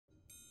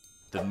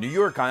The New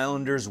York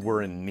Islanders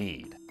were in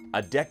need.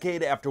 A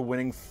decade after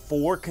winning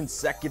 4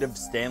 consecutive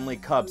Stanley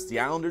Cups,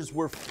 the Islanders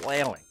were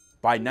flailing.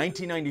 By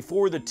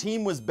 1994, the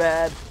team was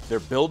bad,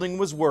 their building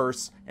was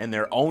worse, and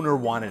their owner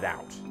wanted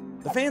out.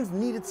 The fans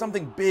needed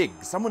something big,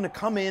 someone to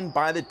come in,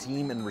 buy the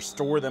team, and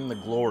restore them the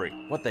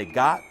glory. What they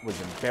got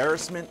was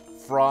embarrassment,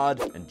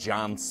 fraud, and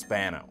John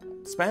Spano.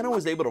 Spano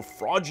was able to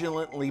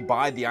fraudulently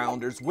buy the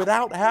Islanders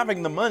without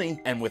having the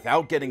money and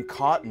without getting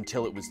caught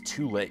until it was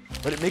too late.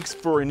 But it makes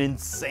for an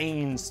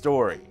insane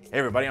story. Hey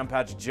everybody, I'm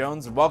Patrick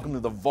Jones and welcome to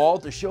The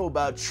Vault, a show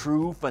about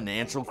true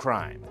financial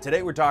crime.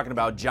 Today we're talking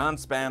about John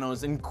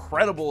Spano's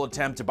incredible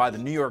attempt to buy the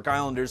New York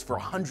Islanders for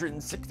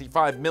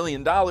 $165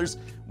 million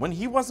when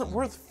he wasn't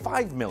worth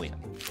 $5 million.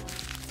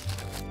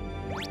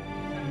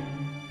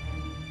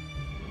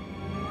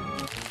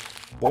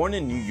 Born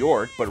in New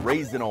York, but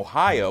raised in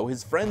Ohio,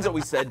 his friends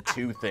always said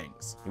 2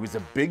 things. He was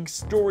a big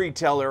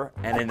storyteller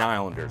and an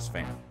Islanders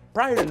fan.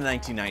 Prior to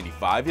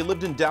 1995, he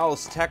lived in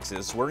Dallas,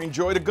 Texas, where he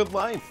enjoyed a good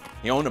life.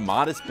 He owned a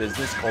modest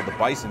business called the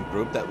Bison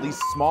Group that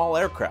leased small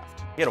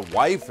aircraft. He had a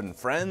wife and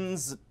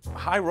friends,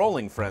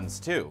 high-rolling friends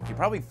too. He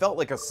probably felt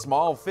like a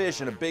small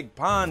fish in a big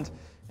pond,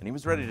 and he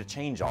was ready to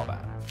change all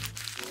that.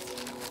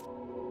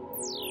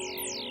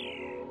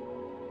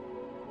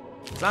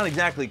 It's not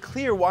exactly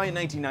clear why in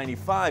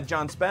 1995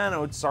 John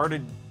Spano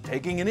started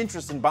taking an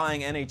interest in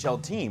buying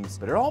NHL teams,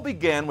 but it all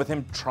began with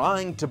him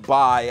trying to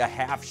buy a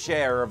half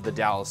share of the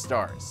Dallas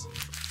Stars.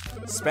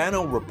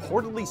 Spano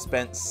reportedly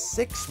spent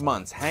 6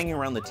 months hanging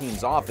around the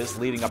team's office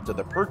leading up to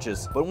the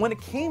purchase, but when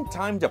it came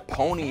time to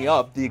pony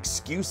up, the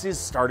excuses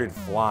started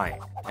flying.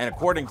 And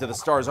according to the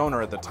Stars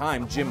owner at the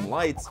time, Jim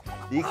Lites,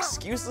 the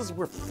excuses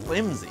were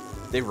flimsy.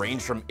 They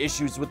ranged from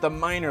issues with the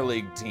minor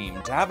league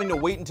team to having to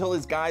wait until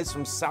his guys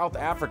from South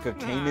Africa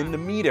came in to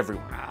meet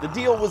everyone. The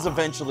deal was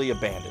eventually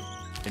abandoned.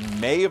 In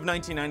May of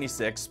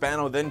 1996,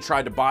 Spano then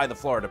tried to buy the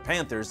Florida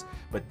Panthers,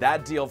 but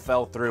that deal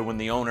fell through when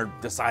the owner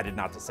decided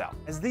not to sell.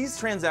 As these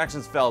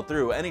transactions fell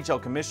through,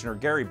 NHL Commissioner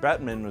Gary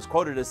Bettman was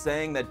quoted as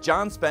saying that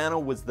John Spano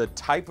was the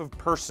type of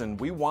person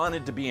we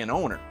wanted to be an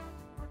owner.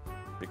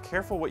 Be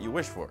careful what you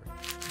wish for.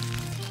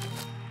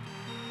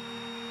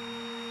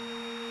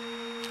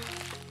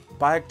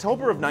 By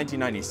October of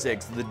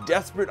 1996, the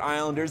desperate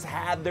Islanders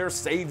had their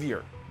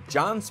savior.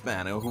 John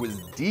Spano, who was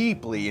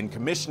deeply in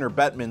Commissioner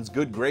Bettman's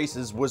good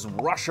graces, was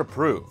rush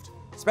approved.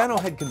 Spano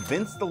had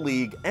convinced the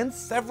league and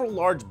several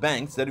large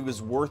banks that he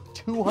was worth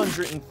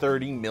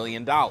 $230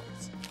 million.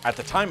 At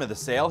the time of the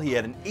sale, he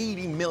had an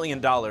 $80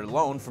 million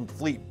loan from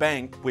Fleet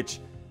Bank, which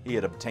he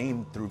had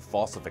obtained through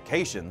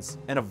falsifications,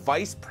 and a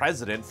vice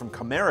president from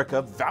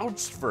Comerica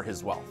vouched for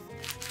his wealth.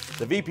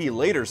 The VP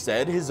later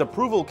said his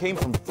approval came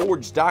from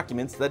forged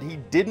documents that he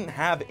didn't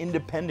have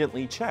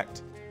independently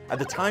checked. At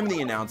the time of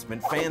the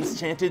announcement, fans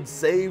chanted,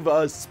 "Save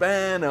us,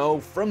 Spano,"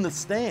 from the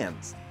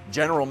stands.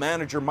 General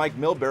manager Mike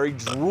Milbury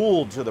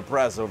drooled to the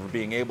press over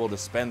being able to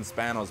spend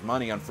Spano's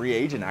money on free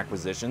agent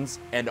acquisitions,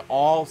 and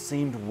all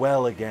seemed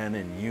well again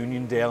in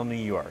Uniondale, New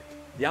York.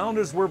 The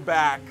Islanders were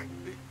back,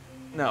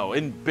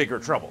 in bigger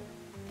trouble.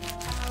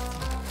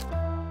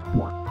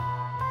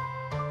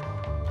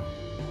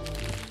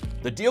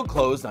 The deal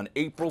closed on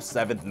April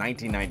 7,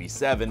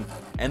 1997,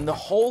 and the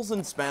holes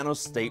in Spano's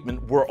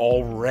statement were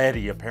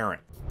already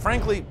apparent.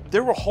 Frankly,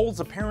 there were holes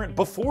apparent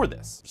before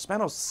this.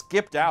 Spano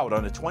skipped out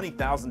on a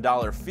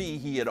 $20,000 fee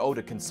he had owed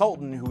a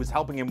consultant who was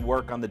helping him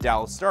work on the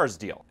Dallas Stars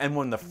deal. And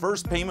when the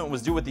first payment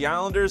was due with the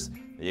Islanders,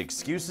 the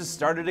excuses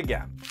started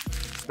again.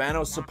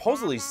 Spano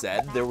supposedly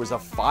said there was a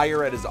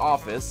fire at his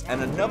office,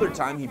 and another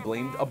time he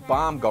blamed a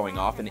bomb going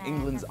off in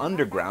England's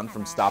underground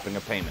from stopping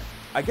a payment.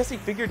 I guess he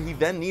figured he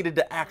then needed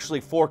to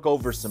actually fork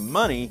over some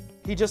money,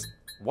 he just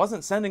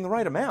wasn't sending the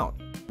right amount.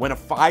 When a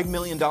 $5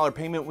 million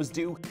payment was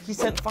due, he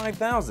sent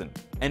 $5,000,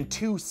 and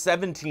 2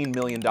 $17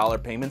 million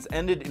payments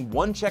ended in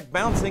one check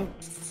bouncing,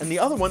 and the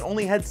other one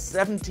only had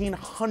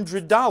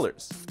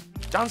 $1,700.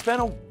 John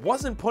Spano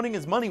wasn't putting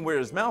his money where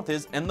his mouth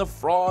is, and the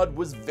fraud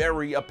was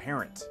very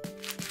apparent.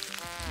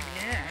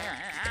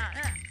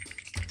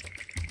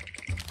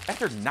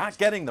 After not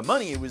getting the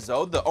money he was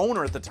owed, the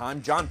owner at the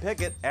time, John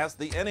Pickett, asked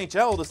the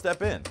NHL to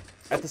step in.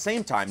 At the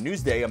same time,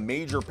 Newsday, a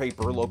major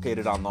paper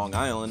located on Long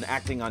Island,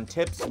 acting on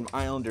tips from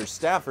Islanders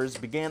staffers,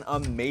 began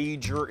a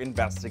major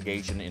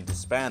investigation into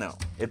Spano.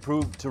 It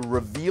proved to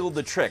reveal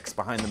the tricks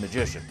behind the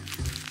magician.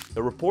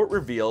 The report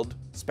revealed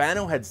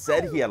Spano had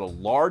said he had a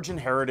large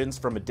inheritance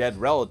from a dead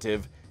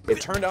relative. It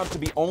turned out to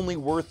be only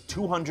worth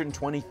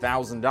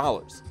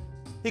 $220,000.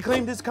 He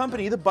claimed his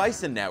company, the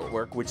Bison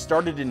Network, which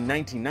started in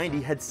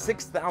 1990, had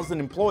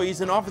 6,000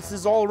 employees in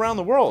offices all around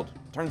the world.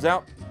 Turns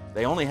out,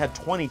 they only had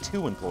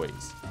 22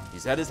 employees. He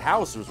said his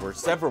house was worth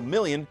several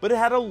million, but it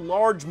had a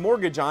large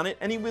mortgage on it,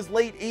 and he was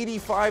late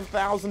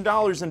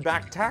 $85,000 in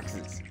back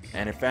taxes.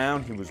 And it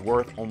found he was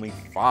worth only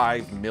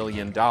 $5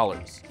 million.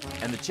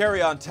 And the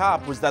cherry on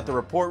top was that the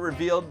report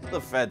revealed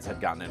the feds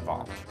had gotten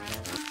involved.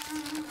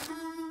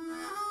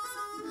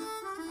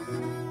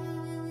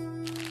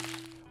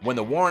 When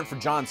the warrant for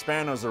John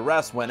Spano's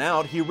arrest went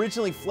out, he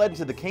originally fled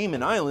to the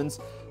Cayman Islands,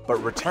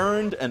 but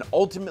returned and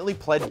ultimately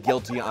pled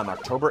guilty on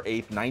October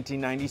 8,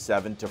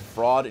 1997 to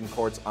fraud in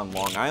courts on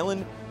Long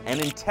Island and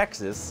in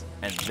Texas,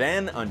 and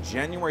then on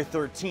January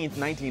 13,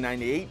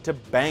 1998 to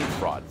bank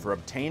fraud for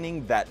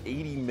obtaining that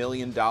 $80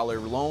 million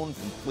loan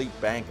from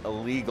Fleet Bank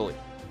illegally.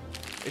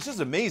 It's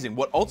just amazing.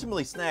 What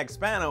ultimately snagged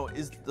Spano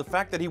is the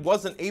fact that he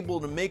wasn't able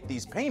to make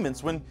these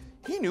payments when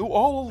he knew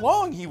all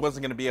along he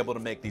wasn't going to be able to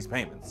make these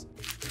payments.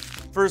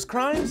 For his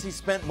crimes, he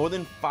spent more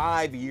than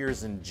 5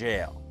 years in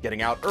jail,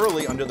 getting out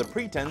early under the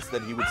pretense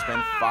that he would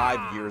spend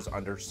 5 years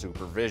under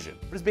supervision.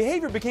 But his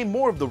behavior became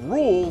more of the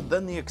rule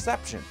than the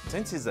exception.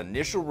 Since his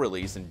initial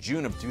release in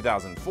June of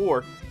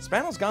 2004,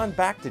 Spano's gone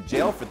back to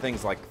jail for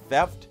things like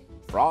theft,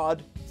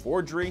 fraud,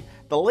 forgery.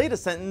 The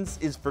latest sentence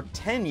is for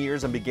 10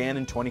 years and began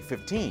in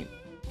 2015.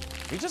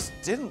 He just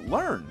didn't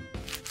learn.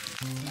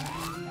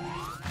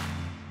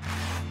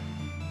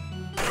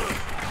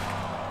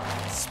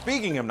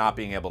 Speaking of not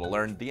being able to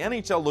learn, the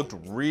NHL looked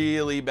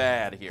really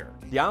bad here.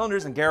 The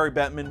Islanders and Gary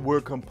Bettman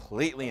were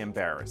completely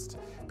embarrassed.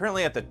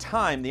 Apparently at the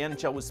time, the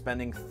NHL was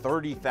spending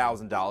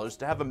 $30,000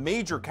 to have a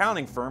major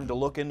accounting firm to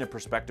look into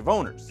prospective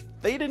owners.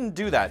 They didn't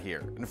do that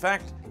here. In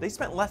fact, they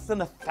spent less than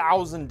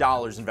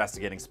 $1,000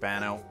 investigating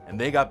Spano, and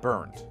they got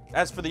burned.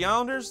 As for the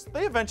Islanders,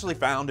 they eventually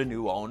found a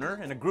new owner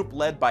and a group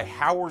led by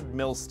Howard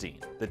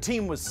Milstein. The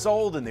team was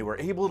sold and they were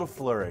able to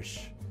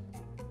flourish.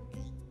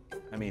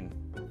 I mean,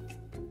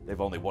 they've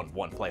only won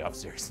one playoff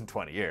series in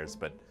 20 years,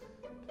 but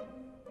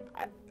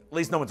at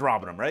least no one's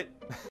robbing them, right?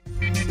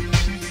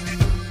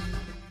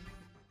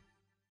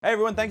 Hey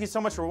everyone, thank you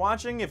so much for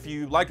watching. If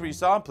you liked what you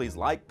saw, please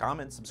like,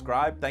 comment,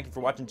 subscribe. Thank you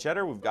for watching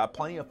Cheddar. We've got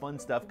plenty of fun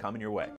stuff coming your way.